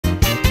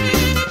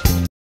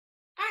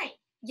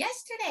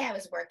Yesterday, I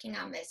was working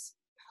on this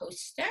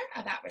poster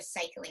about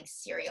recycling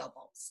cereal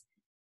bowls.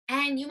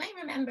 And you might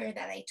remember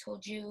that I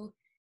told you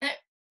that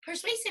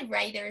persuasive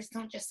writers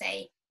don't just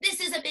say,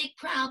 this is a big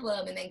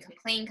problem, and then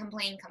complain,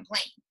 complain,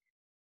 complain,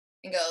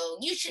 and go,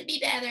 you should be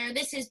better.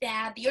 This is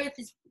bad. The earth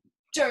is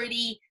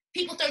dirty.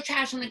 People throw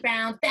trash on the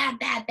ground. Bad,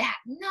 bad, bad.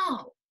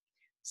 No.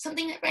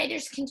 Something that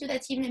writers can do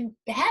that's even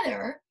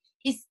better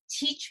is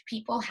teach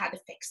people how to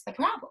fix the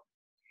problem.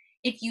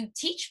 If you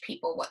teach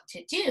people what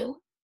to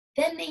do,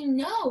 then they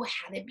know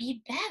how to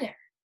be better.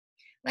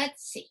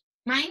 Let's see.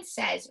 Mine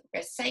says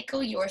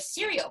recycle your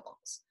cereal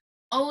bowls.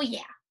 Oh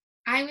yeah,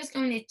 I was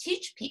going to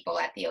teach people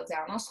at the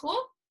O'Donnell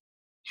School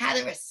how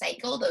to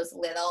recycle those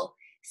little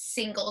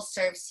single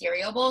serve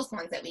cereal bowls, the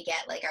ones that we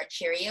get like our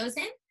Cheerios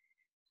in,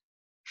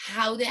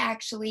 how to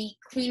actually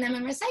clean them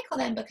and recycle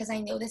them, because I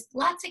noticed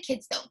lots of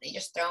kids don't. They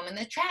just throw them in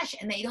the trash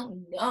and they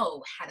don't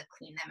know how to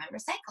clean them and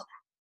recycle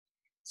them.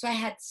 So I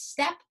had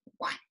step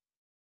one.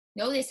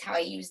 Notice how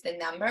I use the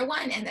number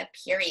 1 and the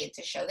period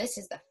to show this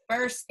is the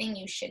first thing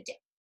you should do.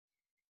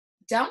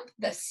 Dump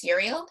the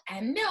cereal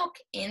and milk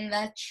in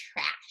the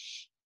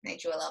trash. And I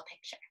drew a little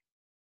picture.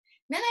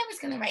 Then I was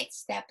going to write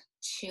step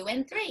 2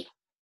 and 3.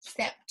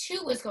 Step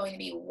 2 was going to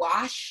be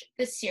wash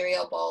the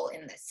cereal bowl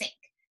in the sink,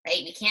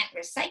 right? We can't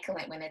recycle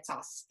it when it's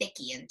all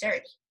sticky and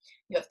dirty.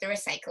 You have to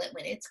recycle it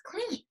when it's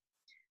clean.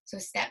 So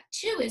step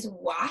 2 is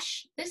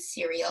wash the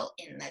cereal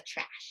in the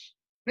trash.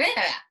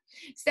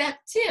 Step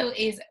 2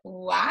 is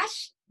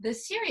wash the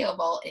cereal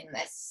bowl in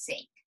the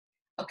sink.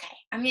 Okay,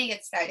 I'm going to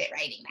get started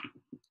writing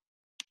that.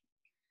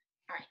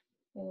 All right,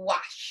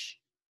 wash.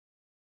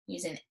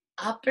 Use an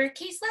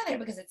uppercase letter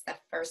because it's the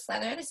first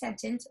letter of the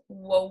sentence.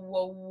 Whoa,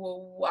 whoa,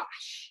 whoa,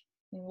 wash.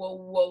 Whoa,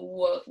 whoa,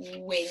 whoa,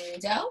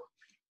 window.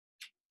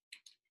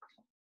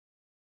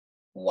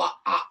 Wa,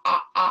 ah,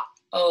 ah, ah,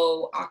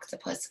 oh,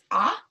 octopus,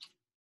 ah.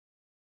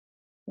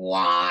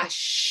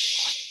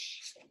 Wash.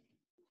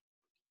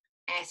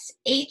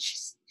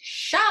 SH,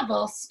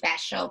 shovel,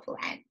 special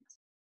blend.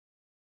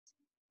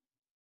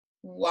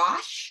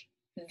 Wash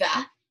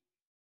the.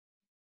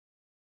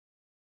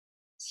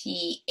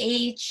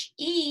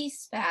 THE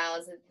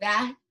spells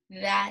the.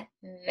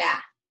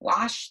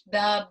 Wash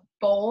the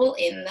bowl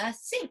in the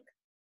sink.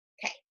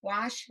 Okay,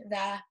 wash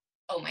the,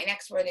 oh, my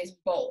next word is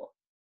bowl.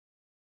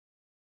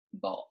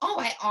 Bowl. Oh,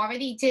 I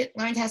already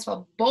learned how to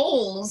spell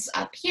bowls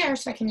up here,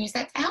 so I can use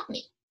that to help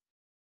me.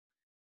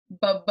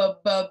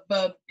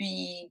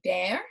 B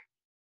bear.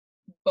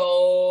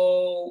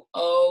 Bow,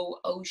 O,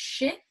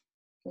 ocean.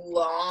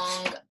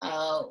 Long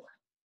O.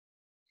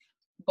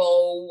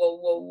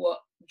 Bow,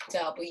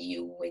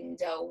 W,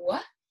 window.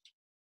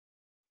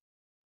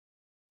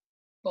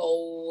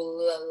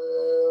 Bowl.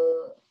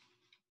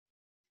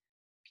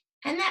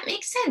 And that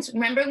makes sense.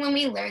 Remember when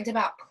we learned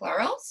about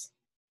plurals?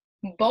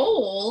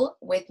 Bowl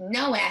with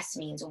no S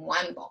means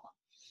one bowl.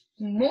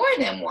 More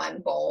than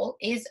one bowl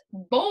is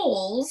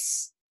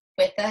bowls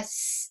with a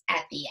S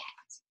at the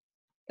end.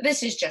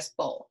 This is just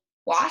bowl.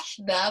 Wash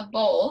the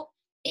bowl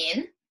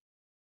in.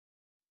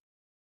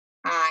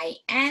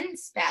 IN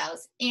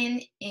spells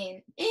in,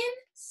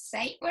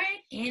 sight word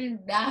in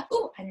the,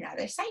 ooh,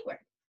 another sight word.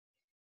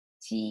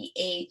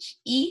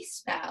 THE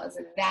spells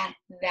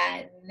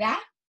the,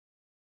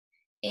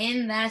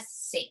 in the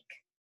sink.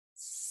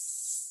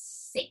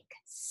 Sink.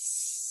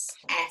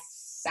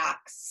 S,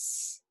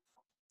 socks.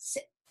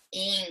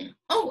 Ing.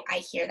 Oh, I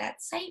hear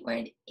that sight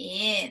word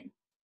in.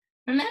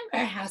 Remember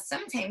how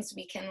sometimes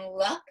we can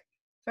look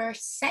for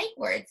sight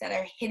words that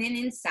are hidden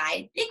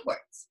inside big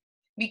words.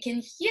 We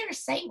can hear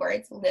sight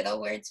words,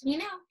 little words we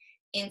know,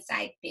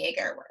 inside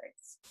bigger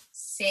words.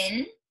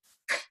 Sin,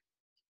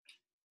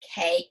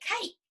 K,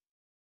 kite,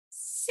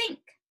 sink.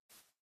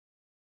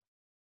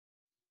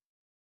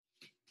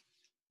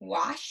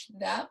 Wash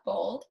the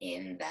bowl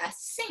in the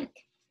sink.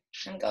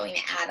 I'm going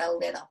to add a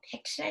little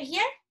picture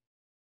here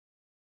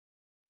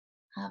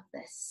of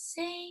the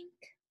sink.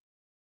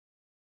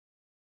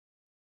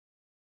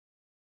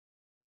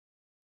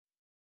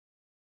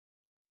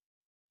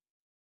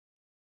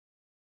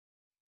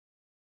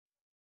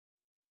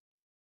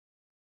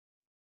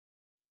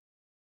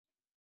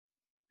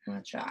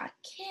 I'll draw a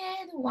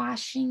kid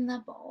washing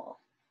the bowl.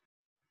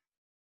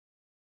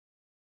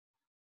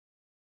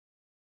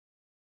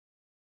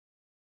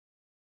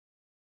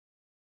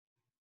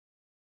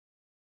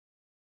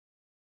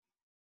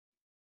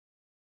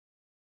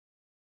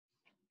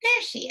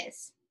 There she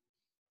is.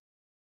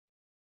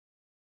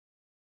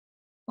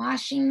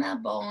 Washing the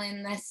bowl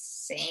in the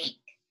sink.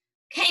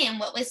 Okay, and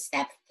what was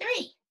step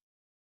 3?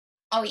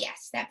 Oh yeah,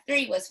 step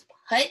 3 was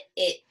put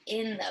it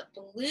in the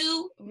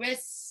blue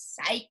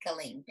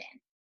recycling bin.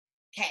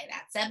 Okay,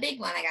 that's a big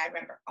one. I gotta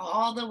remember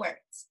all the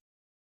words.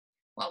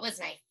 What was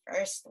my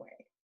first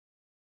word?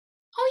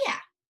 Oh yeah,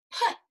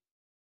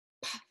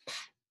 put.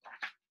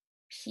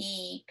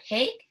 P,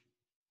 pig.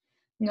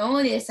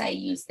 Notice I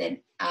used an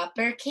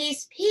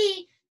uppercase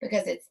P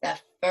because it's the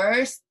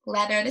first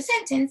letter of the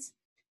sentence,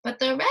 but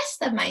the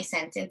rest of my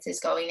sentence is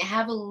going to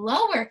have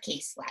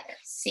lowercase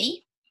letters.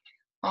 See?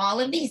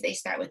 All of these, they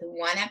start with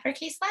one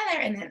uppercase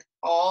letter and then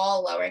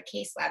all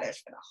lowercase letters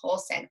for the whole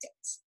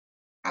sentence.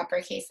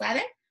 Uppercase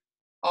letter,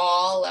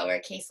 all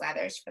lowercase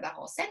letters for the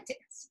whole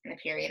sentence, and a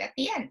period at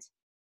the end.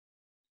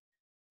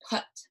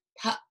 Put,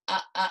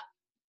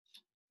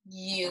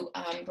 you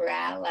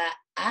umbrella,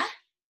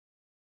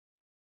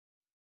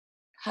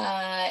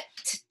 put,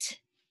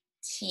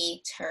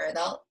 tea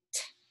turtle,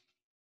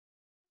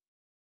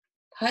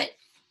 put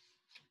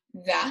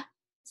the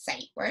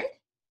sight word.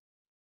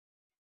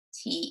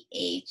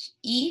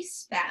 T-H-E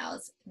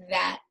spells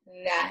the.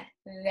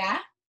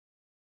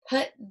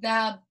 Put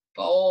the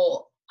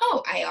bowl.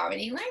 Oh, I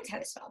already learned how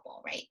to spell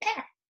bowl right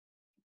there.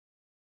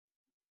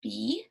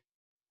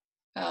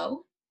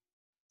 B-O-W-L.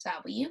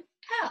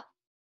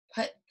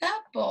 Put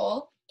the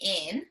bowl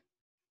in.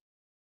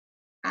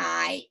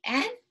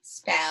 I-N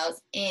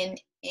spells in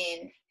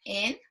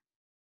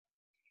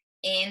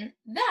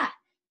the.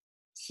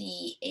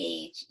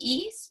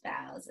 T-H-E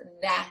spells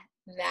the.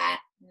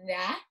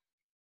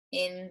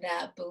 In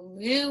the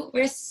blue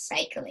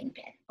recycling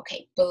bin.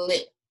 Okay,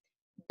 blue.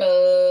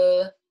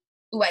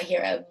 Ooh, I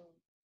hear a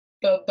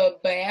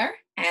bear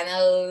and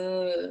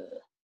a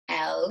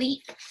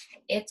leaf.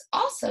 It's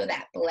also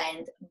that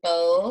blend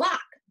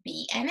block.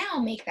 B and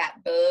L make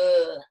that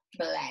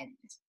blend.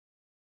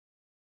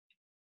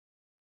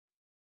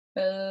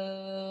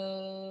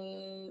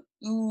 Ooh.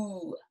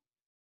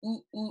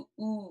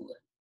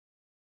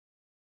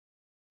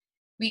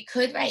 We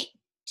could write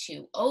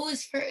 2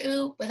 O's for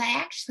ooh, but I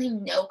actually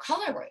know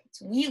color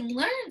words. We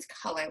learned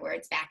color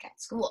words back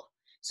at school.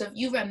 So if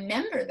you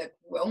remember the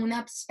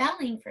grown-up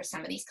spelling for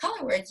some of these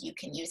color words, you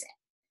can use it.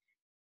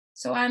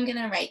 So I'm going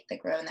to write the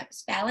grown-up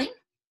spelling,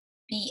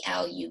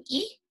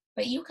 B-L-U-E,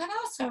 but you could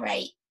also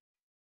write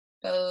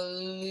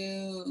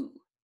blue,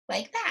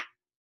 like that.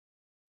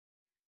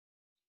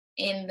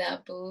 In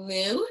the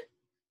blue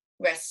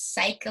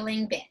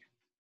recycling bin.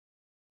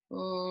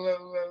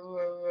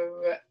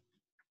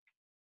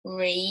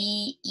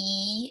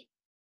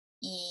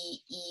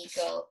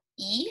 Eagle,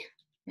 E,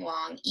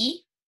 long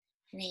E,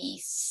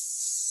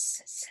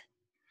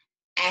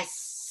 S,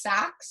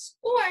 socks,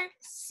 or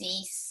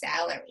C,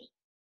 celery.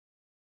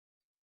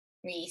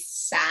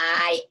 Ice,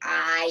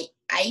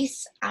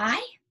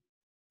 I,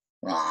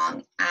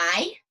 long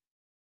I,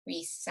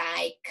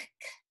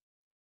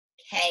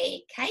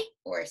 K, kite,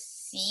 or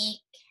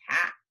C,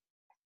 cat.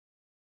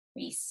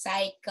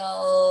 Recycle,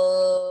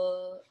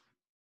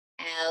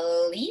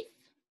 leaf.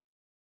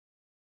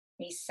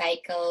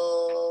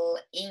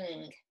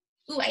 Recycling.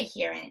 Ooh, I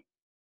hear an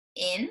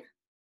in.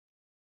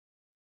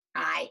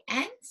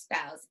 I-N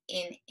spells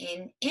in.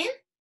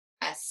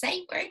 A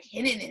sight word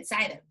hidden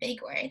inside a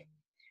big word.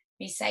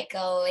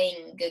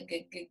 Recycling.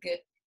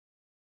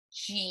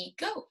 G,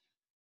 go.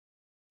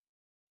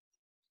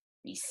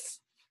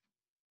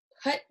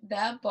 Put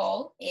the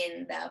bowl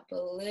in the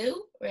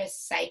blue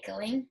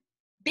recycling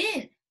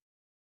bin.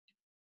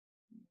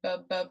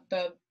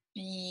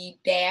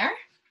 Bear.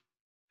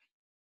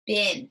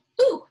 Bin.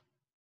 Ooh,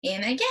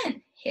 in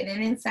again,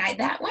 hidden inside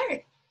that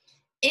word.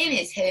 In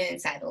is hidden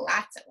inside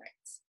lots of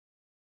words.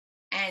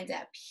 And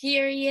a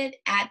period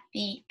at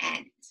the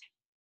end.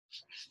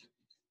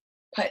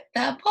 Put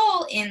the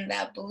bowl in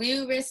the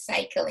blue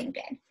recycling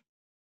bin.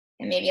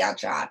 And maybe I'll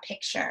draw a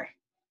picture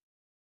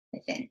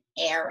with an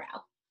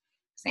arrow.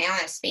 So I don't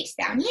have space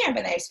down here,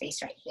 but I have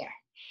space right here.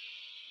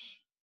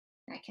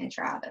 I can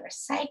draw the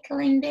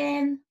recycling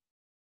bin.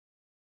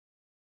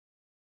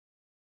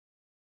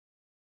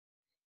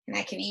 And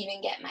I could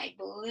even get my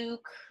blue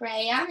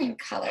crayon and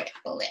color it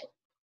blue.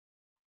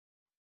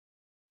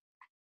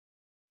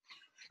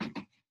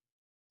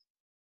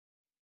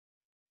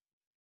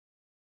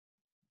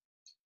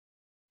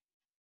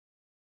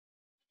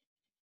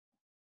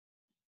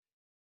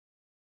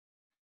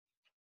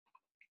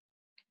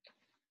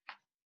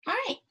 All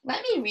right,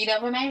 let me read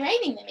over my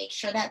writing to make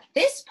sure that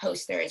this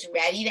poster is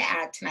ready to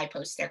add to my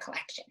poster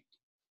collection.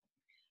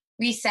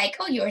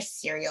 Recycle your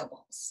cereal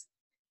bowls.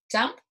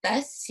 Dump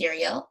the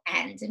cereal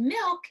and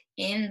milk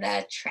in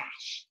the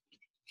trash.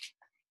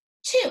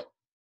 2,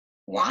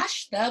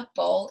 wash the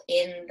bowl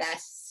in the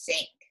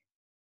sink.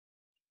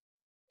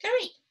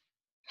 3,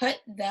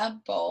 put the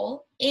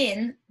bowl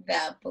in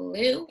the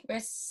blue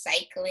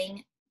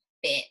recycling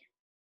bin.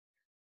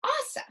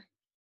 Awesome.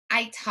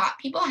 I taught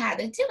people how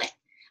to do it.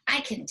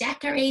 I can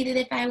decorate it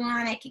if I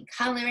want. I can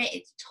color it.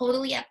 It's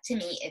totally up to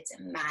me. It's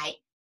my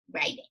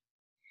writing.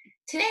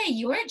 Today,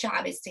 your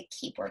job is to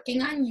keep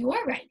working on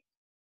your writing.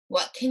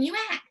 What can you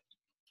add?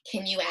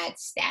 Can you add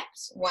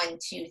steps 1,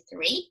 2,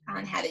 3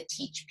 on how to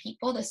teach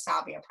people to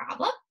solve your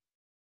problem?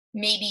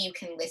 Maybe you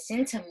can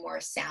listen to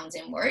more sounds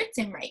and words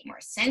and write more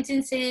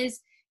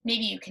sentences.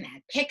 Maybe you can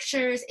add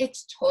pictures.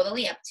 It's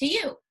totally up to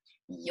you.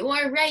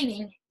 You're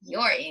writing.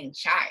 You're in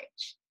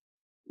charge.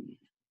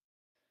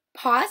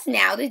 Pause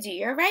now to do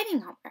your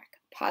writing homework.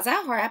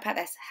 Pausa ahora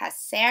para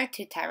hacer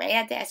tu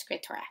tarea de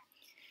escritura.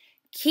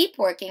 Keep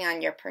working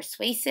on your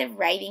persuasive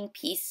writing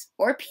piece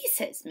or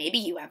pieces. Maybe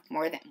you have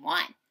more than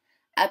one.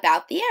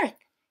 About the earth.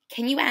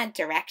 Can you add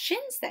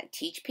directions that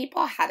teach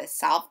people how to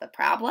solve the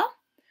problem?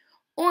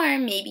 Or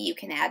maybe you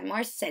can add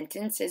more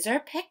sentences or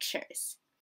pictures.